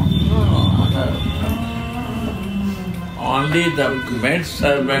 only the maid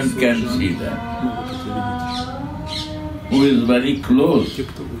servant can see that, who is very close. If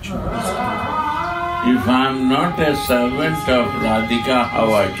I am not a servant of Radhika,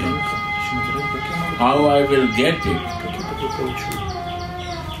 how I will get it?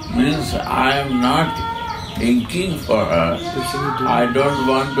 Means I am not thinking for her, I don't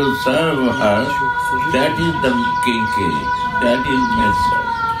want to serve her, that is the kinkiri, that is maid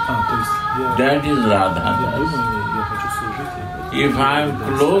servant, that is Radha. If I am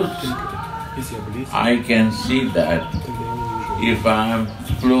close, I can see that. If I am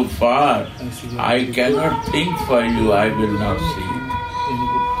far, I cannot think for you, I will not see it.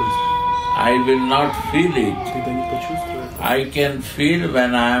 I will not feel it. I can feel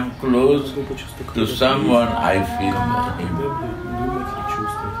when I am close to someone, I feel him.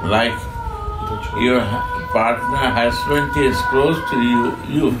 Like your partner, husband is close to you,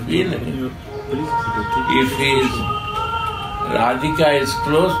 you feel him. If he is, Radhika is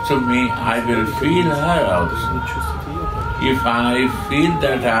close to me, I will feel her also. If I feel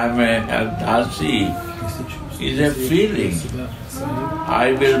that I am a dasi, is a feeling.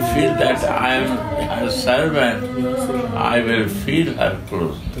 I will feel that I am her servant, I will feel her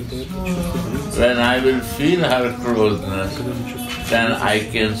closeness. When I will feel her closeness, then I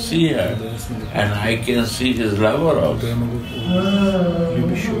can see her, and I can see his lover also.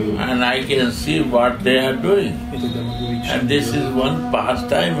 And I can see what they are doing. And this is one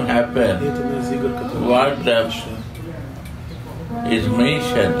pastime happened, what is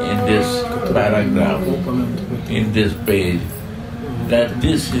mentioned in this paragraph, in this page, that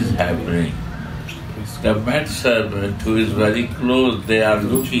this is happening. The maid servant who is very close, they are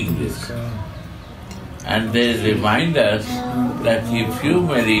looking this. And they remind us that if you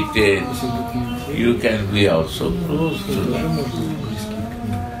meditate, you can be also close to them.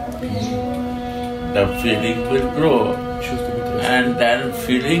 The feeling will grow. And then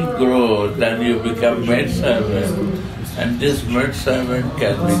feeling grows, then you become maidservant. And this maidservant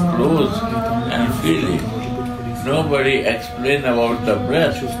can be close and feeling. Nobody explain about the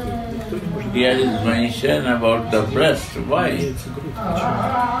breast. Here is mention about the breast. Why?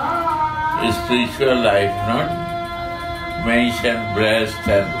 Spiritual life, not mention breast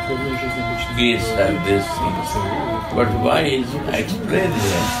and kiss and these things. But why is explained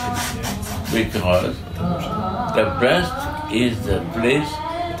here? Because the breast is the place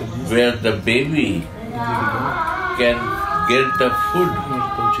where the baby can get the food.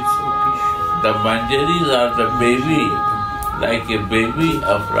 The manjaris are the baby, like a baby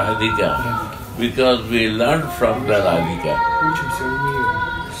of Radhika, because we learn from the Radhika.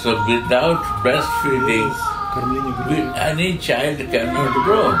 So without breastfeeding, any child cannot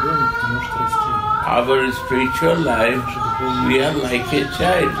grow. Our spiritual life, we are like a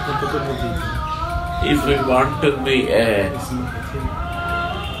child. If we want to be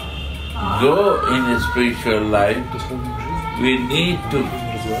go in a spiritual life, we need to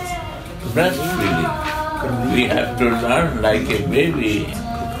breastfeeding. We have to learn like a baby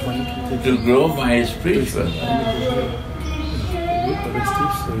to grow my spiritual life.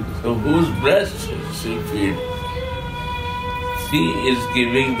 So whose breast she feeds? She is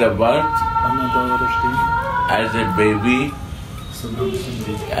giving the birth as a baby,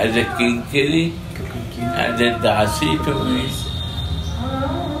 as a kinkari, as a dasi to me.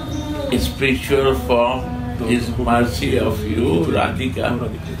 Spiritual form is mercy of you, Radhika.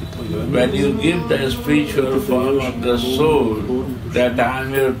 When you give the spiritual form of the soul, that I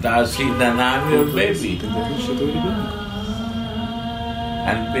am your dasi, then I am your baby.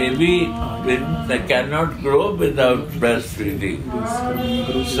 And baby they cannot grow without breastfeeding.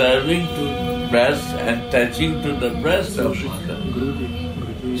 Serving to breast and touching to the breast of mother.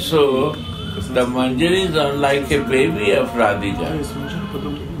 So, the manjaris are like a baby of Radhika.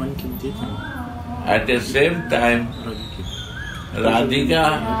 At the same time, Radhika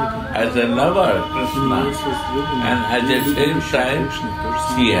as a lover, Krishna, and at the same time,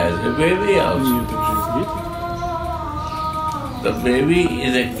 she has a baby also. The baby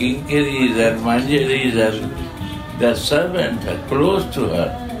is a kinkari, and manjaris, and the servant close to her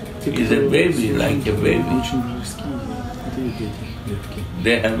is a baby, like a baby.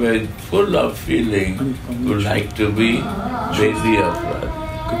 They have a full of feeling to like to be baby of Radha.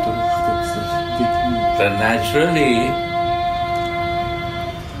 So naturally,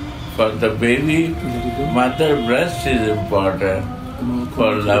 for the baby, mother breast is important.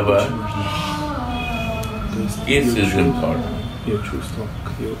 For lover, kiss is important.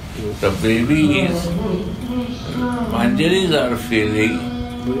 The baby is, manjaris are feeling,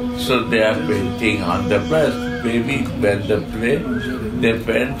 so they are painting on the breast. Baby, when they play, they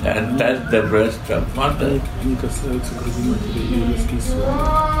paint and touch the breast of mother.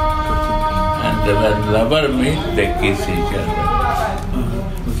 And when lover meet, they kiss each other.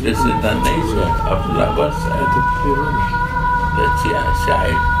 This is the nature of lovers and the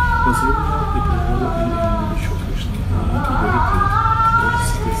child.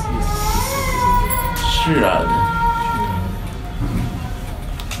 Sri Radha.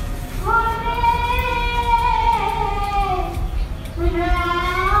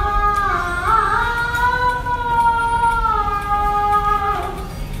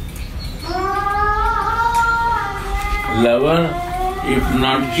 Lover, if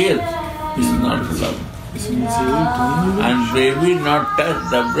not kiss, is not love. And baby not touch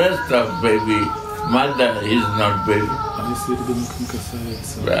the breast of baby, mother is not baby.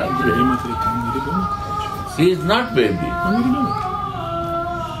 He is not baby.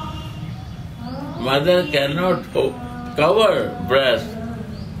 Mother cannot cover breast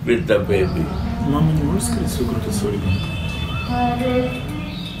with the baby.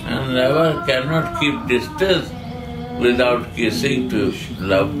 And lover cannot keep distance without kissing to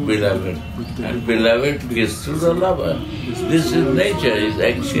love beloved. And beloved kiss to the lover. This is nature, is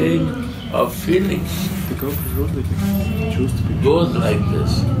exchange of feelings. Goes like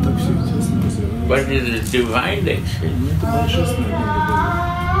this. But it is divine exchange.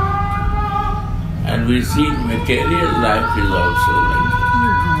 And we see material life is also like this.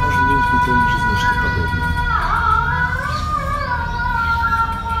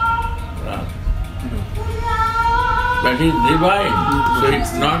 But it's divine, so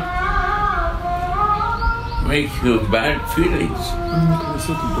it's not make you bad feelings.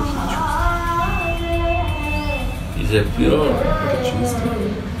 It's a pure.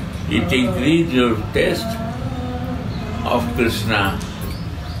 It increases your taste of Krishna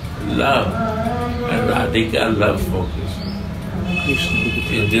love and Radhika love for Krishna.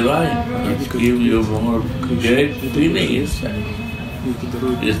 It's divine. It gives you more great feeling inside.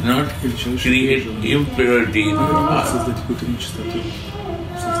 It's not create impurity in your heart.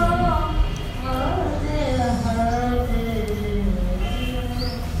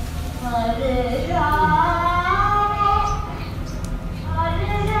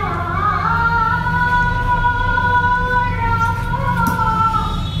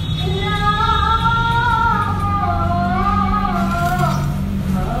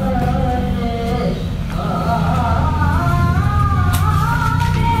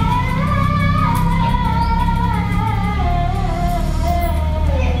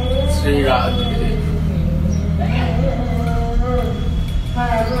 Sri Radha.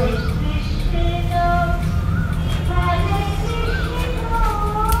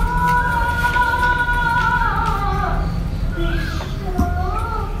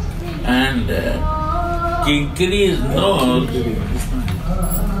 And Kinkari is known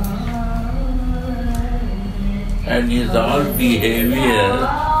and his all behavior,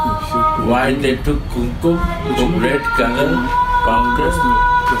 why they took kumkum of red color, powder,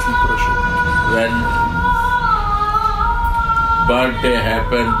 when birthday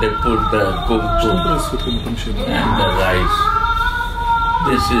happened, they put the kumkum and the rice.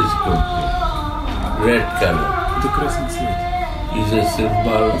 This is kumkum, red color. Is a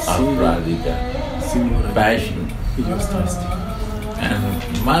symbol of Radhika, passion. And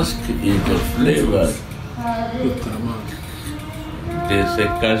musk is the flavor. They say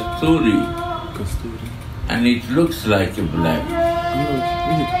kasturi, and it looks like a black.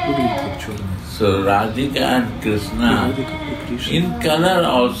 So Radhika and Krishna, in color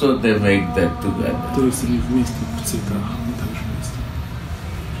also they make that together.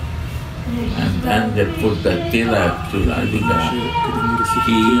 And then they put the tilak to Radhika.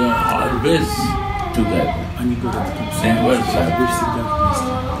 He always together, never separate.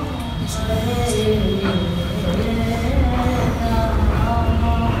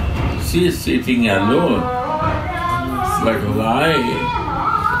 She is sitting alone, but why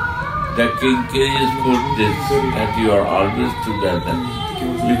the Kinkaris put this, that you are always together?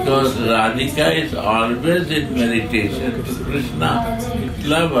 Because Radhika is always in meditation to Krishna,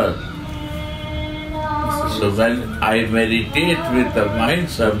 lover. So when I meditate with the mind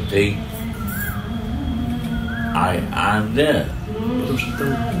something, I am there.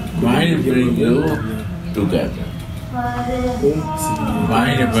 Mind bring you together.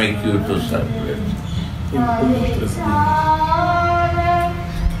 Mind make you to separate.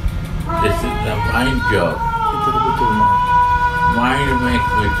 This is the mind job. Mind make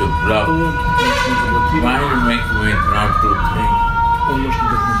me to block. Mind make me not to think.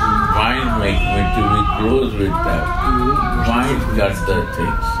 Mind make me to be close with that. Mind cut the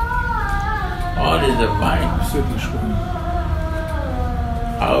things. All is the mind.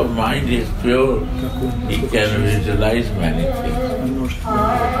 Our mind is pure. He can visualize many things.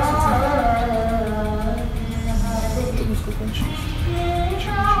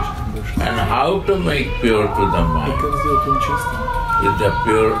 And how to make pure to the mind? With the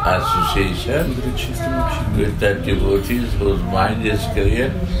pure association with the devotees whose mind is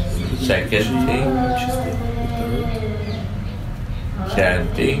clear. Second thing,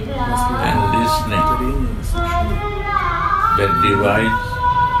 chanting and listening. The divine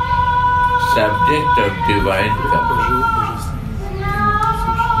subject of divine company.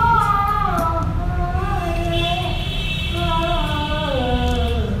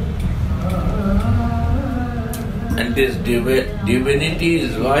 And this divinity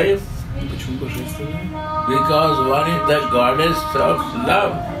is wife because one is the goddess of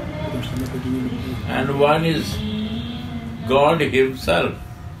love and one is God himself.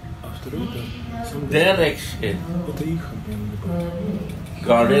 Their action.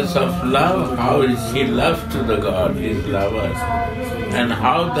 Goddess of love, how is she love to the God, his lover, and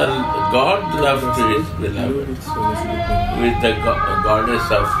how the God love to his beloved with the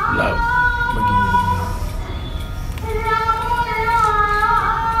goddess of love.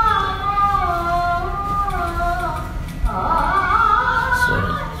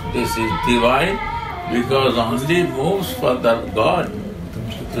 This is divine because only moves for the God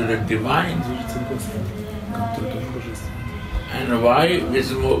to the divine. And why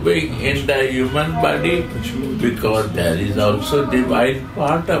is moving in the human body? Because there is also divine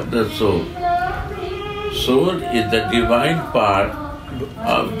part of the soul. Soul is the divine part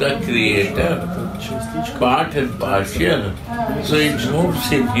of the Creator, part and partial. So it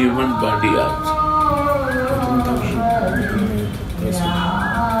moves in human body also.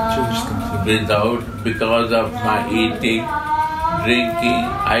 because of my eating, drinking,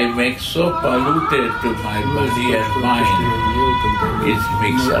 I make so polluted to my body and mind. It's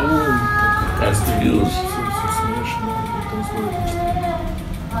mixed up, confused.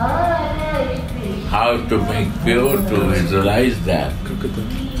 How to make pure, to visualize that,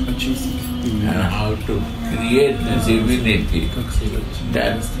 and how to create the divinity,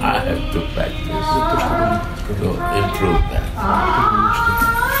 that I have to practice to improve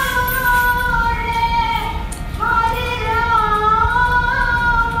that.